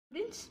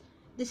Friends,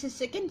 this is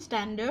second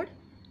standard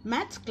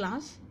maths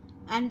class,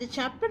 and the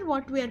chapter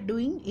what we are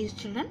doing is,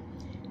 children,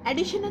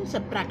 addition and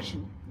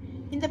subtraction.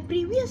 In the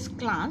previous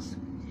class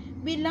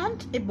we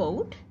learnt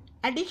about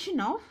addition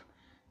of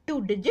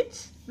two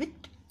digits with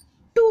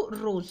two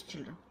rows,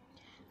 children,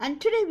 and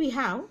today we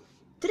have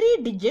three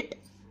digit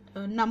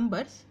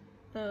numbers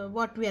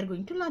what we are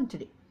going to learn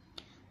today.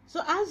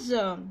 So as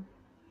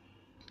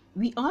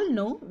we all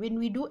know, when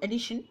we do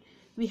addition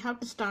we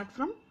have to start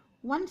from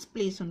ones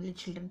place only,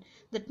 children.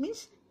 That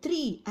means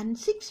 3 and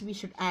 6 we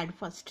should add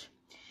first.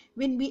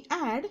 When we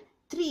add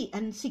 3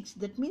 and 6,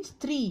 that means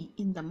 3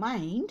 in the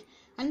mind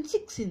and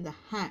 6 in the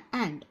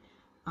hand.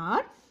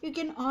 Or you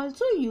can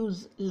also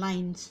use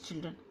lines,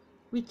 children.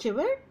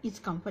 Whichever is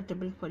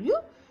comfortable for you,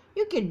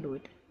 you can do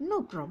it,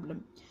 no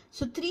problem.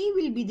 So 3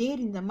 will be there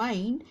in the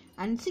mind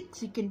and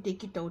 6 you can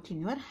take it out in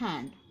your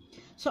hand.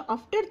 So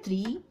after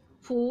 3,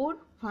 4,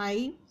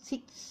 5,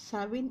 6,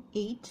 7,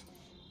 8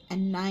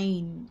 and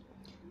 9.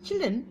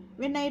 Children,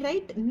 when I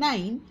write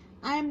 9,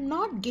 I am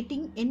not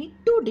getting any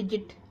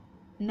two-digit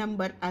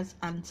number as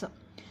answer.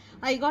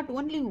 I got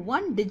only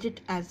one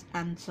digit as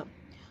answer.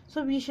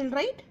 So we shall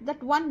write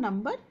that one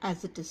number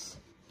as it is.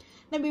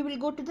 Now we will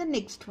go to the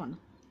next one.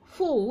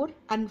 4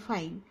 and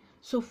 5.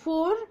 So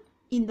 4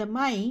 in the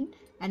mind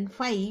and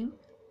 5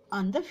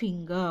 on the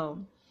finger.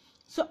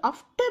 So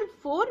after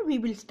 4 we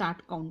will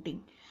start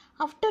counting.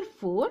 After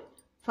 4,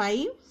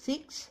 5,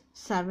 6,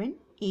 7,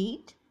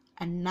 8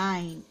 and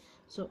 9.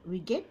 So we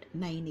get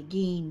 9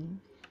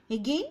 again.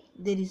 Again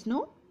there is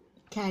no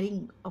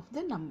carrying of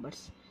the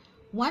numbers.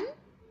 1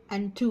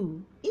 and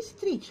 2 is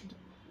 3, children.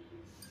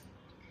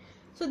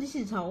 So this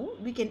is how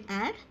we can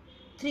add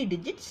 3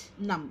 digits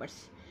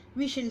numbers.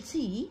 We shall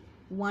see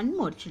one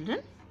more,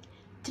 children.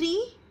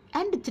 3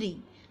 and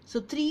 3.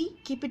 So 3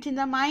 keep it in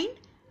the mind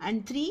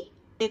and 3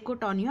 take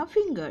out on your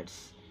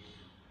fingers.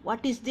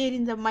 What is there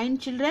in the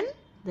mind, children?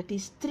 That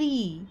is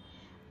 3.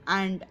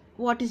 And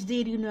what is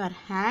there in your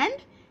hand?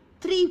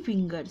 3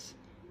 fingers.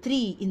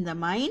 3 in the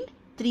mind,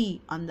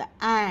 3 on the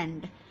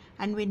hand.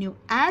 And when you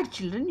add,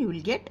 children, you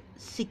will get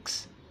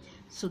 6.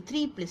 So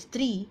 3 plus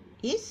 3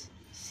 is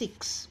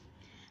 6.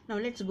 Now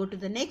let's go to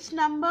the next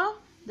number,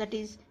 that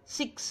is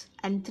 6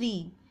 and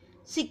 3.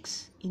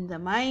 6 in the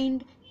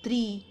mind,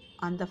 3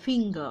 on the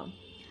finger.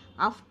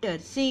 After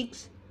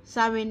 6,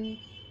 7,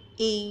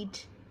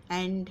 8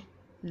 and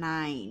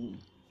 9.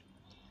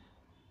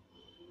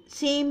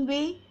 Same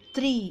way,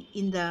 3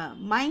 in the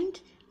mind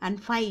and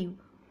 5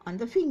 on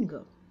the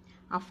finger.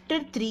 After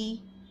 3,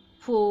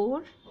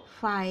 4,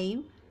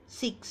 5,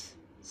 6,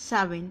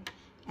 7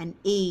 and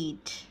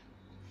 8.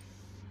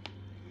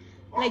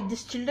 Like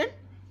this, children,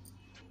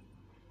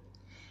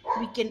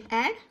 we can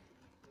add.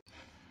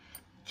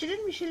 Children,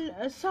 we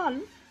shall solve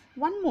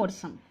one more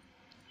sum.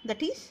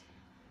 That is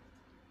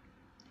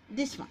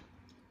this one.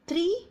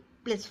 3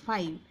 plus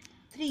 5.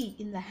 3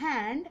 in the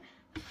hand,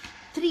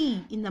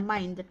 3 in the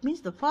mind. That means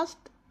the first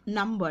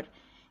number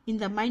in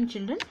the mind,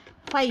 children,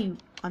 5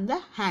 on the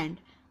hand.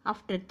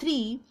 After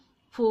 3,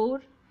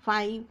 4,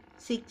 5,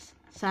 6,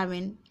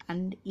 7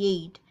 and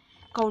 8.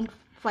 Count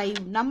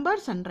 5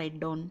 numbers and write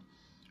down.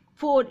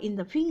 4 in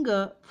the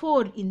finger,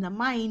 4 in the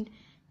mind,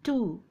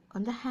 2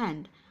 on the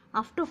hand.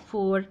 After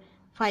 4,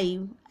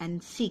 5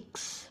 and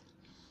 6.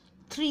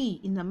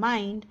 3 in the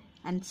mind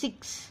and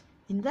 6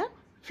 in the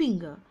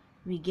finger.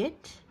 We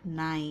get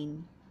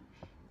 9.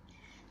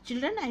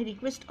 Children, I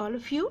request all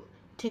of you,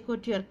 take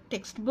out your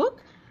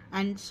textbook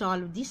and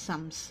solve the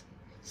sums.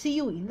 See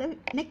you in the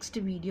next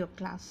video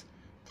class.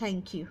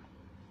 Thank you.